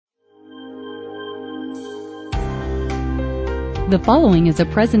The following is a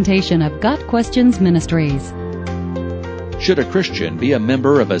presentation of Got Questions Ministries. Should a Christian be a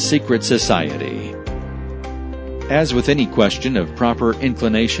member of a secret society? As with any question of proper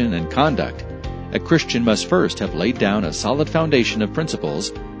inclination and conduct, a Christian must first have laid down a solid foundation of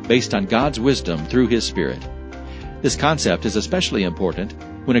principles based on God's wisdom through His Spirit. This concept is especially important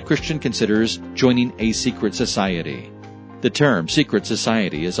when a Christian considers joining a secret society. The term secret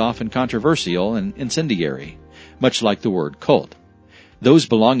society is often controversial and incendiary, much like the word cult. Those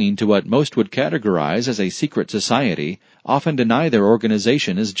belonging to what most would categorize as a secret society often deny their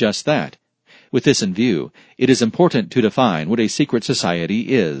organization is just that. With this in view, it is important to define what a secret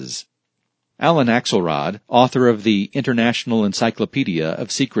society is. Alan Axelrod, author of the International Encyclopedia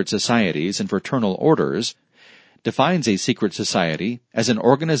of Secret Societies and Fraternal Orders, defines a secret society as an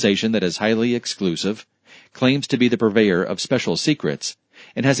organization that is highly exclusive, claims to be the purveyor of special secrets,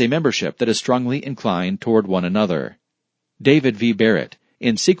 and has a membership that is strongly inclined toward one another. David V. Barrett,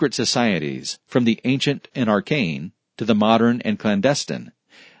 in Secret Societies, From the Ancient and Arcane to the Modern and Clandestine,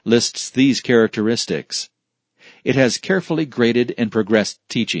 lists these characteristics. It has carefully graded and progressed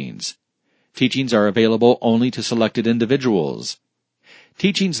teachings. Teachings are available only to selected individuals.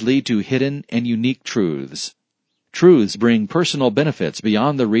 Teachings lead to hidden and unique truths. Truths bring personal benefits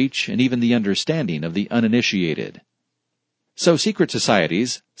beyond the reach and even the understanding of the uninitiated. So secret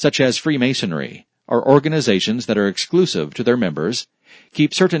societies, such as Freemasonry, are organizations that are exclusive to their members,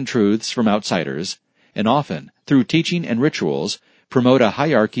 keep certain truths from outsiders, and often, through teaching and rituals, promote a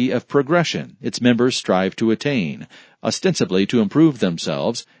hierarchy of progression its members strive to attain, ostensibly to improve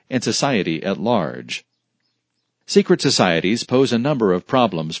themselves and society at large. Secret societies pose a number of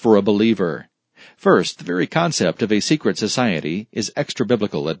problems for a believer. First, the very concept of a secret society is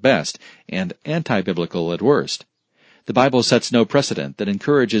extra-biblical at best and anti-biblical at worst. The Bible sets no precedent that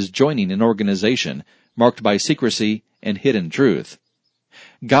encourages joining an organization marked by secrecy and hidden truth.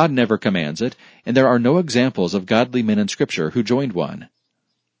 God never commands it, and there are no examples of godly men in Scripture who joined one.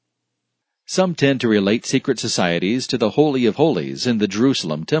 Some tend to relate secret societies to the Holy of Holies in the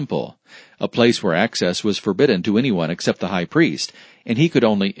Jerusalem Temple, a place where access was forbidden to anyone except the high priest, and he could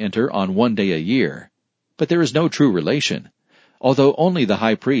only enter on one day a year. But there is no true relation. Although only the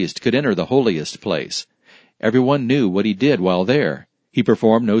high priest could enter the holiest place, everyone knew what he did while there. He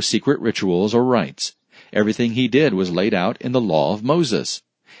performed no secret rituals or rites. Everything he did was laid out in the law of Moses.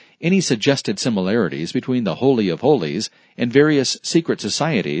 Any suggested similarities between the Holy of Holies and various secret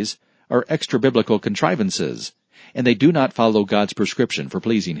societies are extra-biblical contrivances, and they do not follow God's prescription for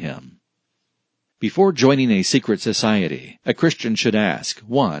pleasing Him. Before joining a secret society, a Christian should ask,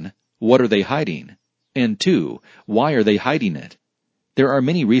 1. What are they hiding? And 2. Why are they hiding it? There are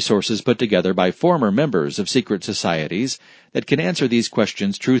many resources put together by former members of secret societies that can answer these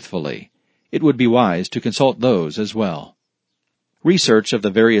questions truthfully. It would be wise to consult those as well. Research of the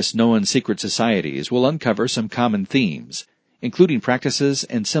various known secret societies will uncover some common themes, including practices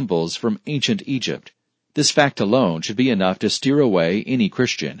and symbols from ancient Egypt. This fact alone should be enough to steer away any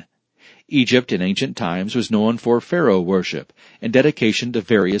Christian. Egypt in ancient times was known for pharaoh worship and dedication to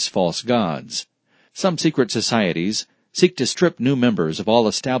various false gods. Some secret societies seek to strip new members of all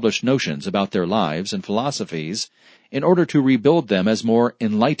established notions about their lives and philosophies in order to rebuild them as more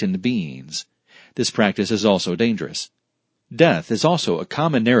enlightened beings. This practice is also dangerous. Death is also a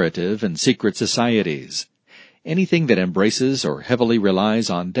common narrative in secret societies. Anything that embraces or heavily relies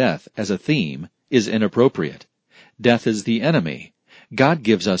on death as a theme is inappropriate. Death is the enemy. God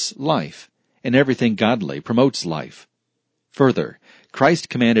gives us life, and everything godly promotes life. Further, Christ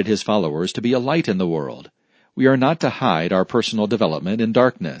commanded His followers to be a light in the world. We are not to hide our personal development in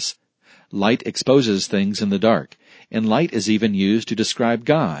darkness. Light exposes things in the dark, and light is even used to describe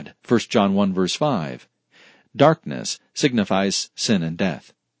God, 1 John 1 verse 5. Darkness signifies sin and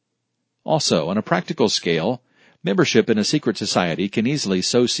death. Also, on a practical scale, membership in a secret society can easily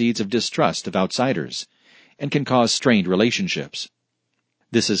sow seeds of distrust of outsiders, and can cause strained relationships.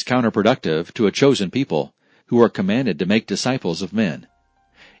 This is counterproductive to a chosen people who are commanded to make disciples of men.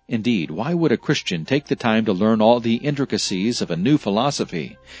 Indeed, why would a Christian take the time to learn all the intricacies of a new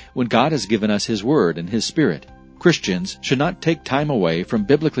philosophy when God has given us His Word and His Spirit? Christians should not take time away from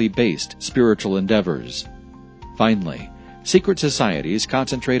biblically based spiritual endeavors. Finally, secret societies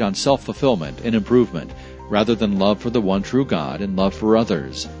concentrate on self-fulfillment and improvement rather than love for the one true God and love for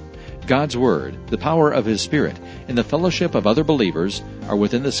others. God's Word, the power of His Spirit, and the fellowship of other believers are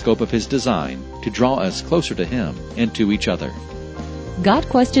within the scope of His design to draw us closer to Him and to each other. Got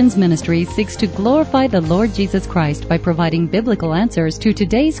Questions Ministry seeks to glorify the Lord Jesus Christ by providing biblical answers to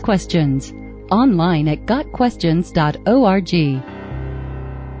today's questions. Online at gotquestions.org.